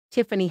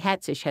Tiffany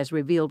Hadsish has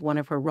revealed one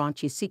of her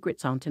raunchy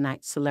secrets on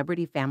tonight's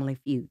Celebrity Family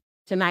Feud.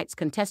 Tonight's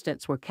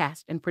contestants were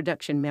cast and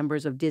production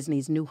members of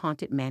Disney's new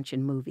Haunted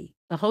Mansion movie.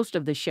 The host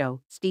of the show,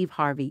 Steve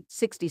Harvey,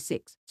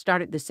 66,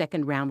 started the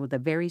second round with a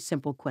very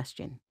simple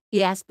question.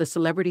 He asked the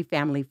Celebrity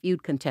Family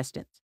Feud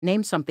contestants,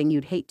 "Name something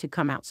you'd hate to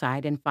come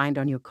outside and find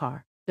on your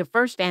car." The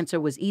first answer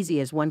was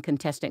easy as one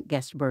contestant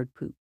guessed bird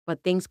poop,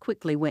 but things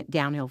quickly went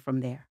downhill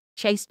from there.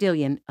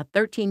 Dillion, a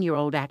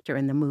 13-year-old actor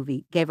in the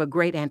movie, gave a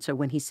great answer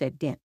when he said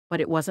dent, but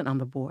it wasn't on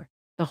the board.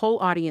 The whole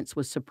audience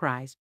was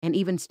surprised, and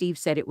even Steve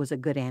said it was a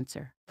good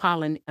answer.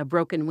 Pollen, a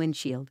broken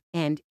windshield,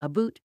 and a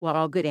boot, while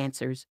all good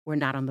answers, were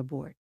not on the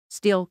board.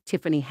 Still,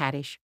 Tiffany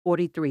Haddish,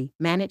 43,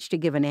 managed to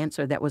give an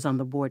answer that was on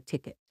the board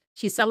ticket.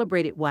 She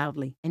celebrated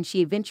wildly, and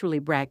she eventually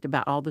bragged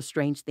about all the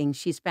strange things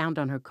she's found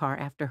on her car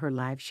after her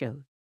live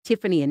show.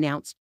 Tiffany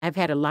announced, "I've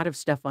had a lot of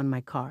stuff on my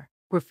car.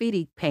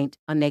 Graffiti, paint,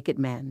 a naked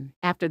man."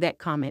 After that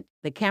comment,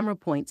 the camera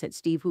points at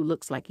Steve, who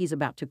looks like he's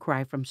about to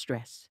cry from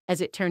stress.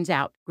 As it turns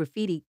out,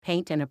 graffiti,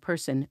 paint, and a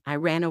person I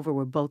ran over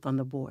were both on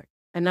the board.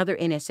 Another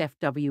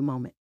NSFW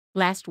moment.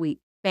 Last week,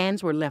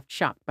 fans were left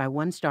shocked by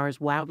one star's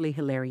wildly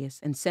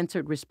hilarious and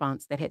censored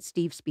response that had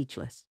Steve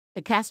speechless.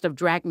 The cast of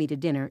Drag Me to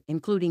Dinner,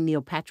 including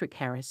Neil Patrick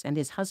Harris and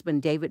his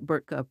husband David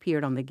Burtka,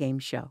 appeared on the game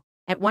show.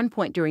 At one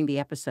point during the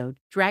episode,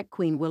 drag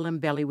queen Willam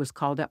Belly was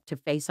called up to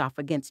face off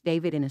against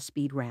David in a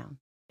speed round.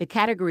 The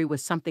category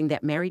was something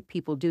that married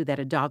people do that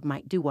a dog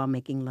might do while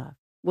making love.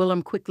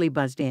 Willam quickly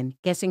buzzed in,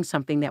 guessing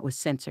something that was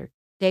censored.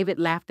 David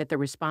laughed at the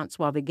response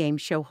while the game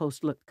show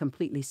host looked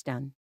completely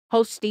stunned.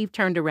 Host Steve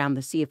turned around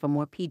to see if a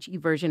more PG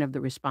version of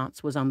the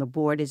response was on the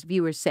board as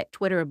viewers set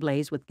Twitter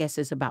ablaze with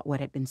guesses about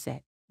what had been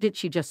said. Did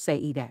she just say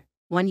eat out?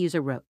 One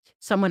user wrote.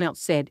 Someone else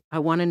said, "I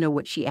want to know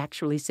what she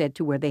actually said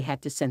to where they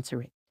had to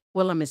censor it."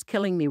 "Willam is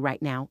killing me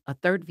right now," a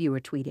third viewer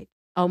tweeted.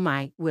 "Oh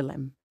my,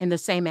 Willam." In the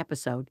same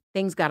episode,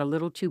 things got a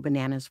little too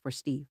bananas for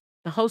Steve.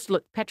 The host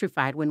looked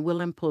petrified when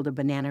Willam pulled a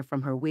banana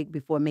from her wig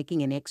before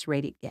making an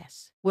X-rated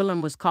guess.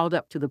 Willam was called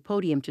up to the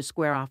podium to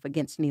square off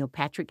against Neil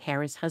Patrick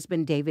Harris'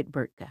 husband David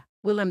Burtka.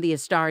 Willam, the A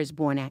Star Is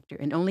Born actor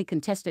and only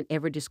contestant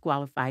ever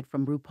disqualified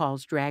from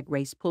RuPaul's Drag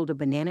Race, pulled a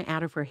banana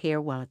out of her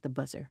hair while at the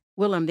buzzer.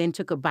 Willam then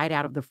took a bite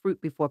out of the fruit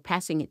before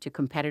passing it to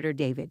competitor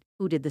David,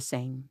 who did the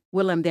same.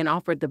 Willam then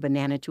offered the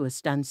banana to a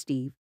stunned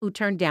Steve, who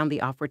turned down the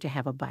offer to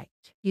have a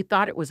bite. "You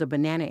thought it was a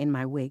banana in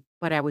my wig,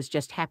 but I was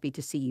just happy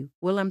to see you,"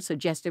 Willam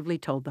suggestively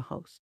told the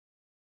host.